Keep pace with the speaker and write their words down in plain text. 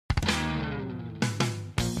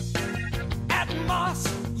Moss,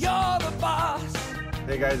 you're the boss.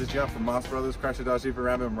 Hey guys, it's John from Moss Brothers, Chrysler Dodge Jeep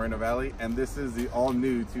Ram in Moreno Valley, and this is the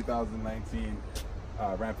all-new 2019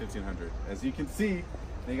 Ram 1500. As you can see,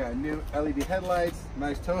 they got new LED headlights,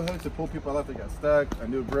 nice tow hooks to pull people out if they got stuck, a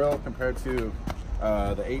new grille compared to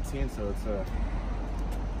the 18, so it's a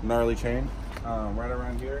gnarly chain. Right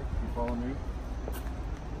around here, if you follow me,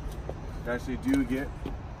 you actually do get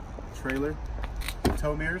trailer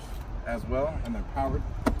tow mirrors as well, and then powered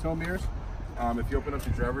tow mirrors. If you open up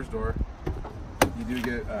your driver's door, you do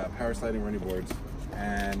get power sliding running boards,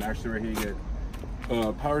 and actually right here you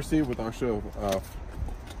get power seat with also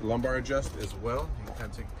lumbar adjust as well. You can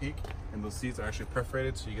kind of take a peek, and those seats are actually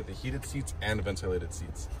perforated, so you get the heated seats and the ventilated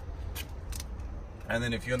seats. And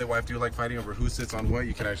then if you and the wife do like fighting over who sits on what,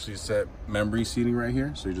 you can actually set memory seating right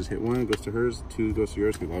here. So you just hit one, it goes to hers, two goes to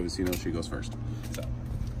yours, because obviously you know she goes first. So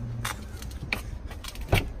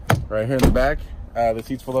right here in the back, the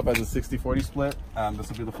seats fold up as a 60-40 split. This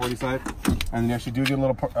will be the 40 side. And then you actually do get a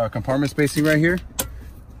little compartment spacing right here.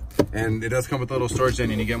 And it does come with a little storage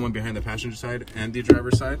den, and you get one behind the passenger side and the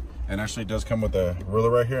driver's side. And actually it does come with a ruler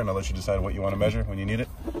right here, and I'll let you decide what you want to measure when you need it.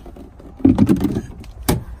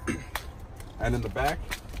 And in the back,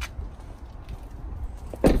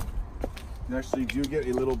 you actually do get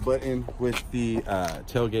a little button with the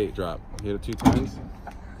tailgate drop. You hit it 2 times,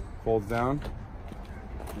 folds down,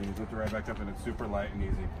 and you lift it right back up, and it's super light and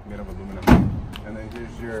easy, made of aluminum. And then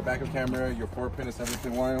here's your backup camera, your 4-pin and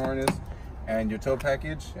 7-pin wiring harness, and your tow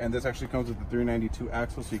package. And this actually comes with the 392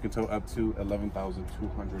 axle, so you can tow up to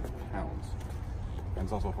 11,200 pounds. And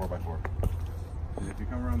it's also 4x4. And if you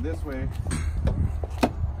come around this way,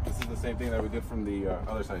 this is the same thing that we did from the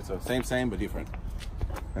other side. So same, but different.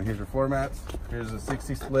 And here's your floor mats. Here's a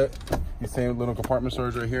 60 split. The same little compartment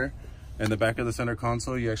storage right here. In the back of the center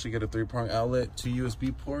console, you actually get a 3-prong outlet, 2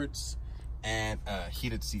 USB ports, and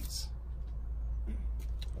heated seats.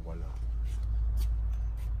 Voila.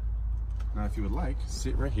 Now, if you would like,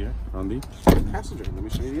 sit right here on the passenger. Let me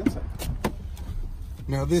show you the inside.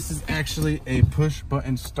 Now, this is actually a push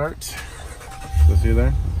button start. So see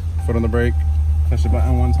there? Foot on the brake. Push the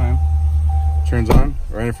button one time, turns on.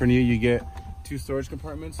 Right in front of you, you get 2 storage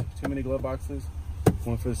compartments, 2 mini glove boxes,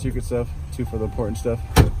 1 for the secret stuff, 2 for the important stuff.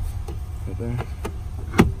 Right there.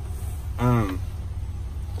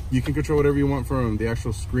 You can control whatever you want from the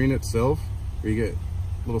actual screen itself, where you get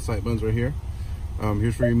little side buttons right here.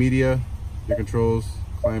 Here's for your media, your controls,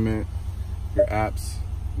 climate, your apps,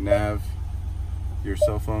 nav, your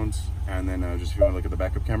cell phones, and then just if you want to look at the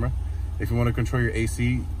backup camera. If you want to control your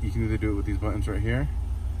AC, you can either do it with these buttons right here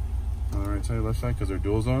on the right side, left side, because they're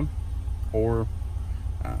dual zone, or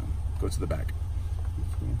go to the back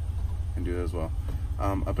and do that as well.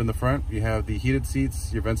 Up in the front, you have the heated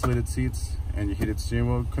seats, your ventilated seats, and your heated steering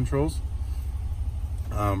wheel controls.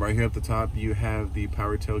 Right here at the top, you have the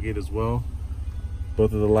power tailgate as well.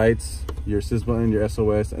 Both of the lights, your assist button, your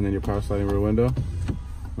SOS, and then your power sliding rear window,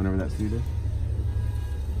 whenever that's needed.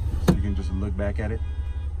 So you can just look back at it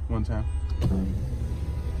one time.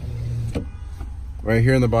 Right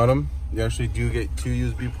here in the bottom, you actually do get 2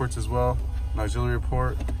 USB ports as well, an auxiliary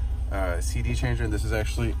port, CD changer, and this is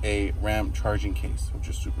actually a RAM charging case, which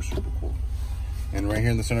is super cool. And right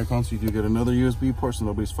here in the center console, you do get another USB port, so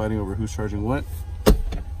nobody's fighting over who's charging what.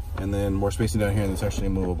 And then more spacing down here, and it's actually a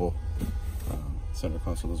movable center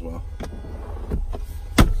console as well.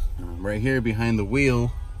 Right here behind the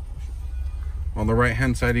wheel, on the right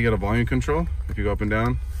hand side, you get a volume control. If you go up and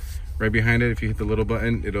down, right behind it, if you hit the little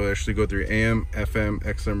button, it'll actually go through your AM, FM,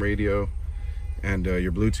 XM radio, and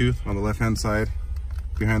your Bluetooth. On the left hand side,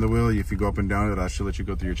 behind the wheel, if you go up and down, it'll actually let you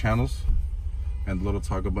go through your channels. And the little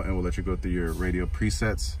toggle button will let you go through your radio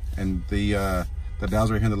presets. And the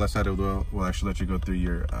dials right here on the left side of the wheel will actually let you go through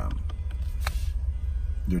your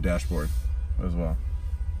dashboard as well.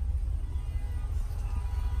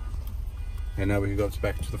 And now we can go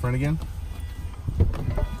back to the front again.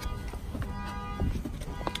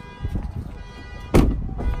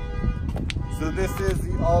 So this is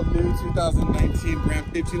the all-new 2019 Ram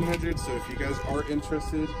 1500. So if you guys are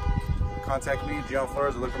interested, contact me, Gian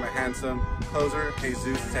Flores, or look for my handsome closer,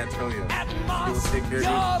 Jesus Santoyo. He will take care of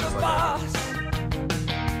you just like that.